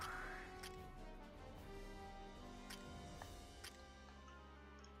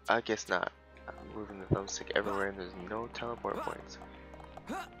 I guess not. I'm moving the thumbstick everywhere and there's no teleport points.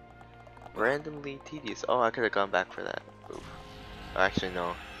 Randomly tedious. Oh, I could have gone back for that. Oof. Actually,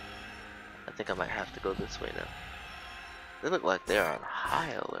 no. I think I might have to go this way now. They look like they're on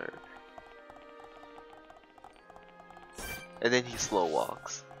high alert. And then he slow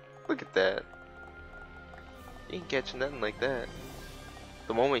walks. Look at that. He ain't catching nothing like that.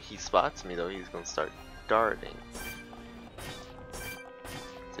 The moment he spots me though, he's gonna start darting.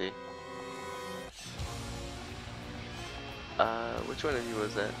 See? Which one of you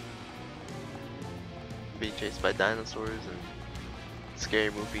was that? Being chased by dinosaurs and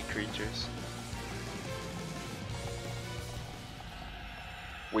scary movie creatures.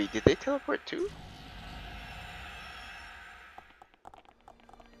 Wait, did they teleport too?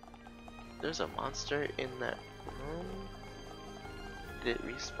 There's a monster in that room? Did it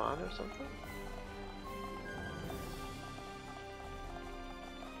respawn or something?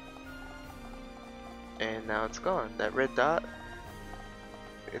 And now it's gone. That red dot,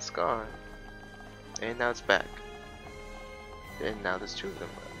 it's gone. And now it's back. And now there's two of them.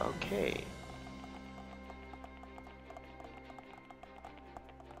 Okay.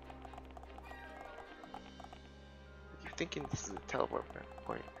 You're thinking this is a teleport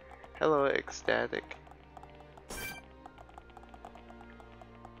point. Hello, ecstatic.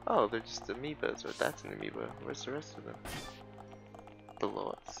 Oh, they're just amoebas, or that's an amoeba. Where's the rest of them?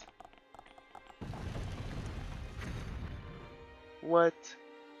 Below us. What?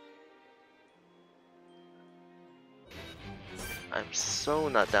 I'm so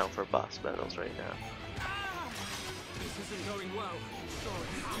not down for boss battles right now. This isn't going well.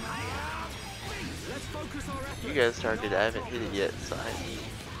 Let's focus our efforts. You guys target, I haven't hit it yet, so I need.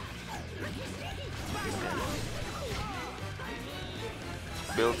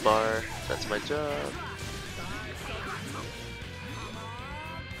 Build bar, that's my job.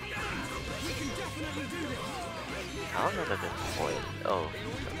 How long have I been playing? Oh,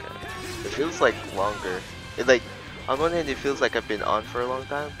 okay. It feels like longer. It like, on one hand it feels like I've been on for a long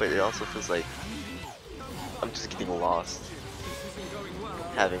time, but it also feels like I'm just getting lost.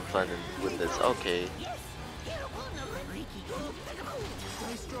 Having fun with this. Okay.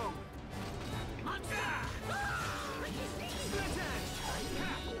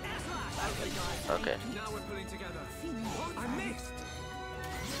 Okay. Now we're pulling together. I missed.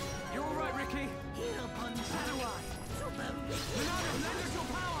 You're all right, Ricky. Lend us your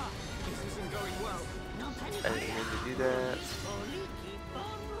power. This isn't going well. I didn't mean to do that.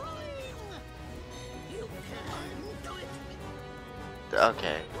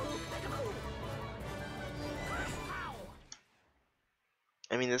 Okay.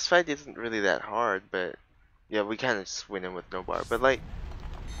 I mean, this fight isn't really that hard, but yeah, we kind of just win in with no bar. But like,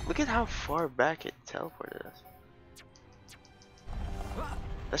 look at how far back it teleported us.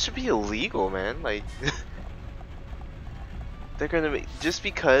 That should be illegal, man. Like, they're gonna make, just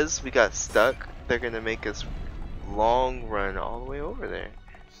because we got stuck, they're gonna make us long run all the way over there.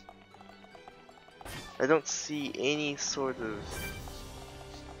 I don't see any sort of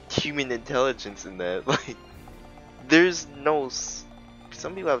human intelligence in that. Like, there's no.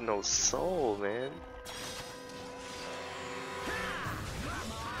 Some people have no soul, man.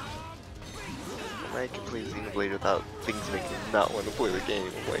 I can play Xenoblade without things making me not want to play the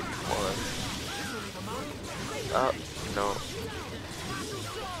game. Like, come on. Oh, no.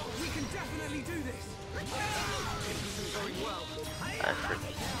 I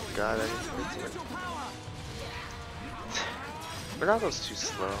forgot I didn't hit him. Ronaldo's too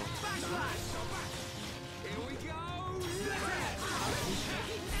slow.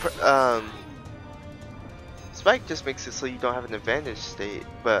 Spike just makes it so you don't have an advantage state,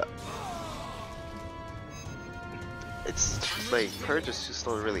 but it's like Purge is too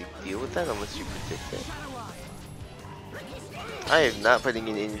slow to really deal with that unless you predict it. I am not putting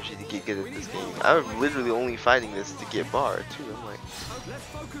in energy to get good at this game. I'm literally only fighting this to get bar too. I'm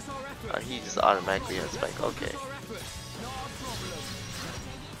like, he just automatically has Spike. Okay,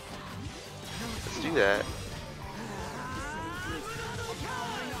 let's do that.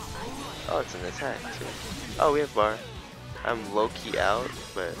 Oh, it's an attack too. Oh, we have bar. I'm low-key out,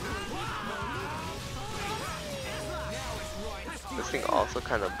 but this thing also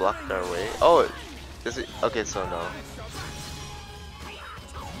kind of blocked our way. Oh, is it? Okay, so no.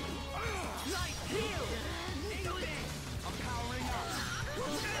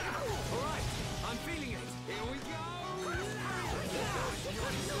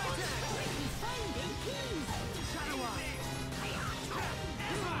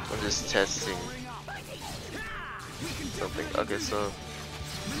 I'm just testing something. Okay, so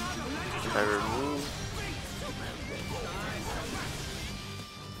if I remove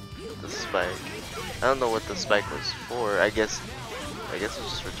the spike, I don't know what the spike was for. I guess it's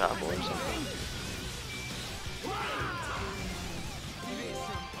just for topple or something.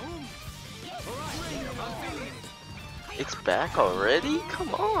 It's back already?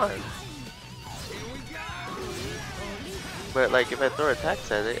 Come on! But like, if I throw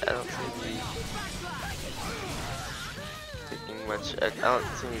attacks at it, I don't seem to be taking much. I don't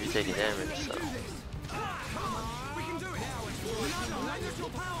seem to be taking damage, so.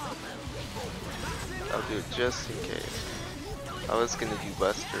 I'll do it just in case. I was gonna do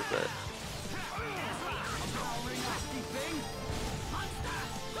Buster, but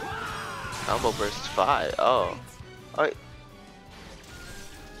Combo Burst 5. Oh,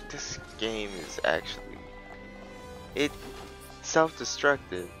 this game is actually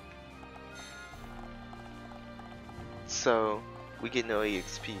self-destructed, so we get no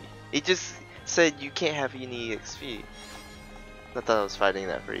EXP. It just said you can't have any EXP. Not that I was fighting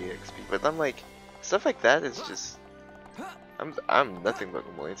that for EXP, but I'm like, stuff like that is just, I'm nothing but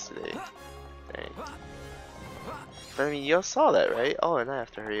complaints today. Dang. But I mean, y'all saw that, right? Oh, and I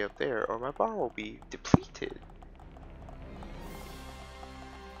have to hurry up there or my bar will be depleted.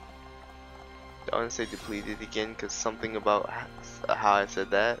 I want to say depleted again because something about how I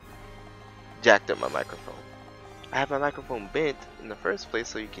said that jacked up my microphone. I have my microphone bent in the first place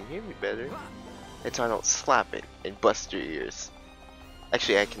so you can hear me better, and so I don't slap it and bust your ears.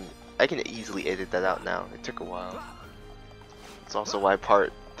 Actually, I can easily edit that out now. It took a while. It's also why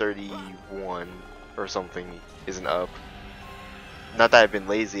part 31 or something isn't up. Not that I've been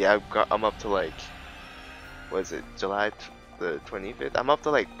lazy. I'm up to like, what is it, July the 25th? I'm up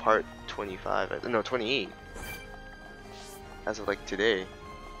to like part 25. No, 28. As of like today.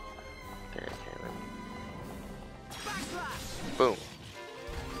 Okay, let me. Boom.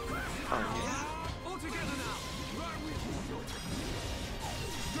 Oh,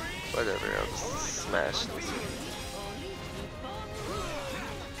 whatever, I'll just smash this.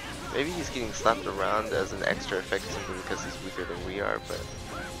 Maybe he's getting slapped around as an extra effect simply because he's weaker than we are, but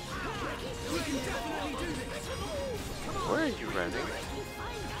where are you running?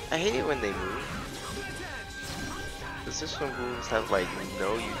 I hate it when they move. Positional moves have like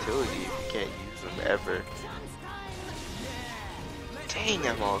no utility if you can't use them ever. Dang,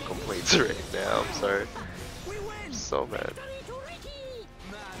 I'm all complaints right now. I'm sorry. I'm so mad.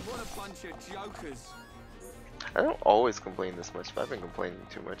 I don't always complain this much, but I've been complaining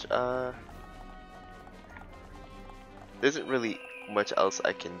too much. There isn't really much else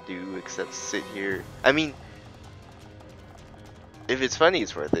I can do except sit here. I mean, if it's funny,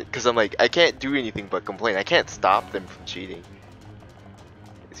 it's worth it, because I'm like, I can't do anything but complain. I can't stop them from cheating.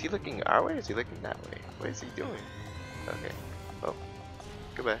 Is he looking our way or is he looking that way? What is he doing? Okay. Oh.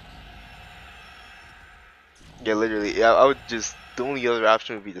 Goodbye. Yeah, literally, yeah, I would just, the only other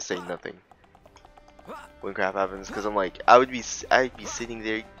option would be to say nothing when crap happens, because I'm like, I'd be sitting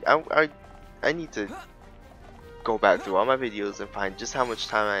there. I need to go back through all my videos and find just how much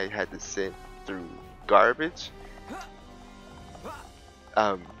time I had to sit through garbage.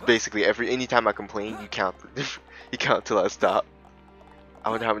 Basically anytime I complain, you count you count till I stop. I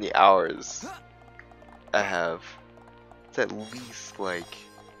wonder how many hours I have. It's at least like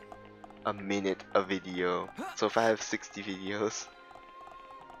a minute a video. So if I have 60 videos,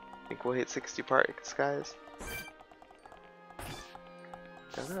 I think we'll hit 60 parts, guys. I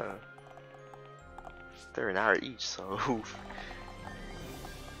don't know. They're an hour each, so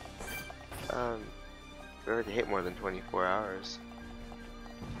we already hit more than 24 hours.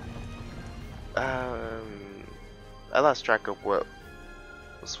 I lost track of what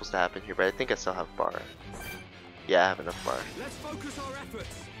was supposed to happen here, but I think I still have bar. Yeah, I have enough bar. Let's focus our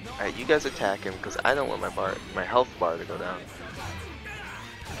efforts. Alright, you guys attack him because I don't want my health bar to go down.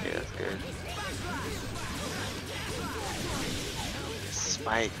 Okay, that's good.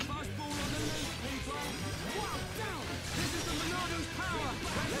 Spike.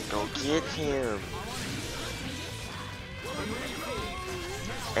 Go get him.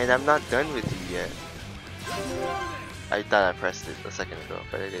 And I'm not done with you yet. I thought I pressed it a second ago,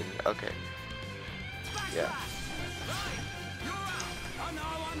 but I didn't. Okay. Yeah.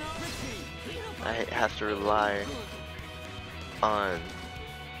 I have to rely on...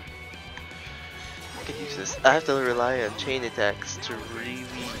 I could use this. I have to rely on chain attacks to really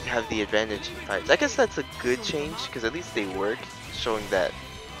have the advantage in fights. I guess that's a good change, because at least they work, showing that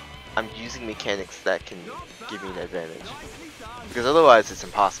I'm using mechanics that can give me an advantage. Because otherwise it's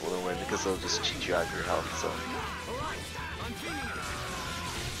impossible to win, because they'll just cheat you out of your health, so...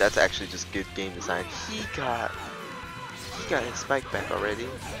 That's actually just good game design. He got his spike back already.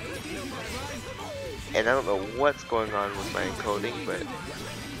 And I don't know what's going on with my encoding, but...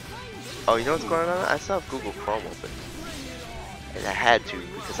 Oh, you know what's going on? I still have Google Chrome open. And I had to,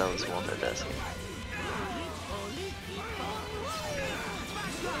 because I was multitasking.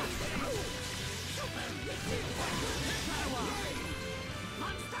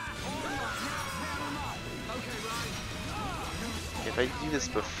 If I do this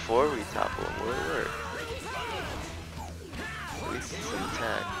before we topple him, will it work? At least it's an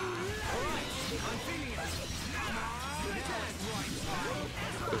attack.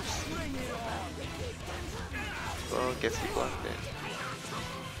 Oops. Well, guess he blocked it.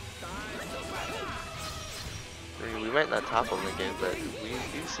 I mean, we might not topple him again, but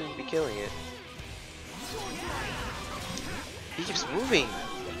we seem to be killing it. He keeps moving!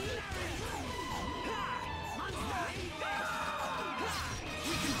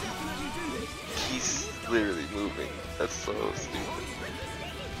 He's literally moving. That's so stupid.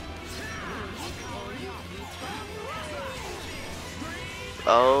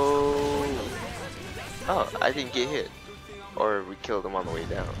 Oh. Oh, I didn't get hit. Or we killed him on the way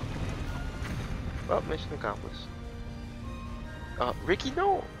down. Well, mission accomplished. Ricky,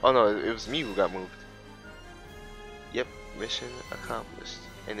 no! Oh no, it was me who got moved. Yep, mission accomplished.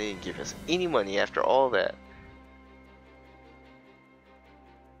 And they didn't give us any money after all that.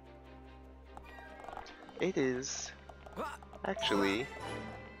 It is actually...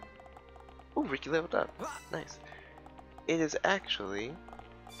 Oh, Ricky leveled up. Nice. It is actually...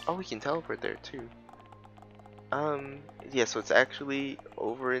 Oh, we can teleport there too. Yeah, so it's actually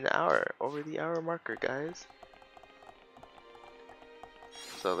over an hour. Over the hour marker, guys.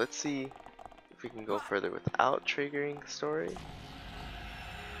 So let's see if we can go further without triggering the story.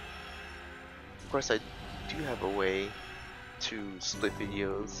 Of course, I do have a way to split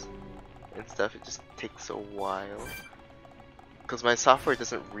videos and stuff. It just takes a while because my software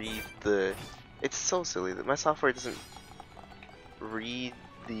doesn't read the... It's so silly that my software doesn't read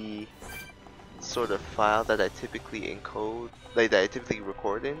the sort of file that I typically encode, like that I typically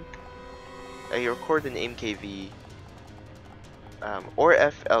record in. I record in MKV or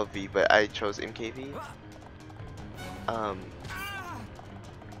FLV, but I chose MKV.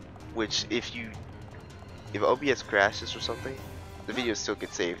 Which if OBS crashes or something, the video still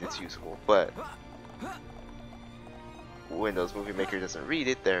gets saved, it's usable, but Windows Movie Maker doesn't read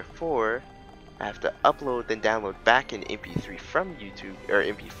it, therefore I have to upload then download back in MP3 from YouTube, or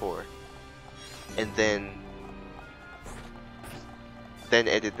MP4, and then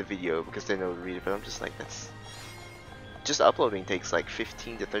edit the video because then it will read it. But I'm just like, that's just uploading takes like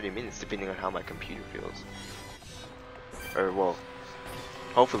 15 to 30 minutes depending on how my computer feels. Or well,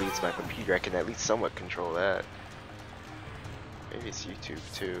 hopefully it's my computer, I can at least somewhat control that. Maybe it's YouTube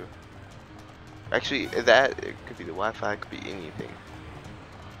too. Actually, that it could be the Wi-Fi, it could be anything.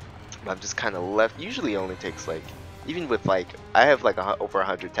 I'm just kind of left. Usually it only takes like, even with like, I have like over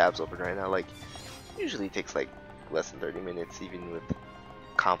 100 tabs open right now. Like, usually it takes like less than 30 minutes, even with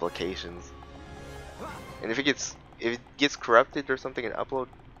complications. And if it gets corrupted or something in upload,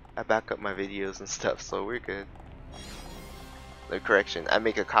 I back up my videos and stuff, so we're good. Like, correction, I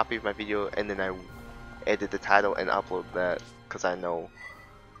make a copy of my video and then I edit the title and upload that, because I know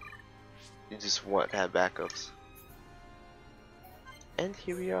you just want to have backups. And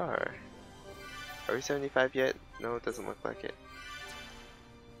here we are. Are we 75 yet? No, it doesn't look like it.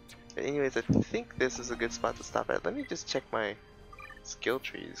 But anyways, I think this is a good spot to stop at. Let me just check my skill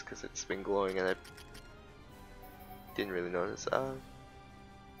trees, because it's been glowing and I didn't really notice. Okay,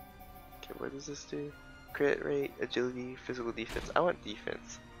 what does this do? Crit rate, agility, physical defense. I want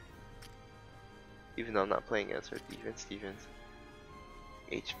defense. Even though I'm not playing as her. Defense.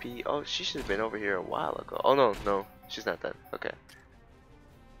 HP. Oh, she should have been over here a while ago. Oh no, no, she's not dead. Okay.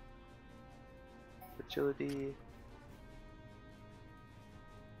 Agility.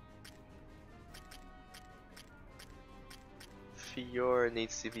 Fiora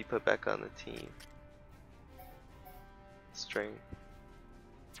needs to be put back on the team. Strength.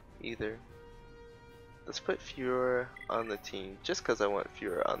 Either. Let's put Fiora on the team just because I want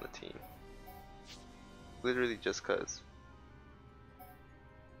Fiora on the team. Literally just because.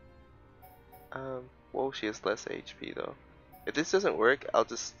 Whoa, she has less HP though. If this doesn't work, I'll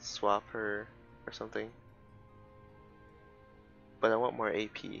just swap her or something. But I want more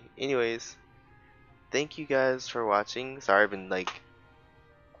AP. Anyways, thank you guys for watching. Sorry I've been like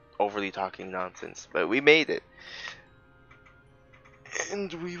overly talking nonsense, but we made it.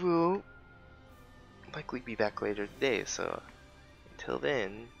 And we will likely be back later today, so until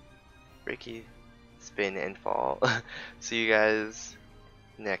then, Ricky, spin and fall. See you guys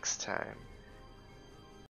next time.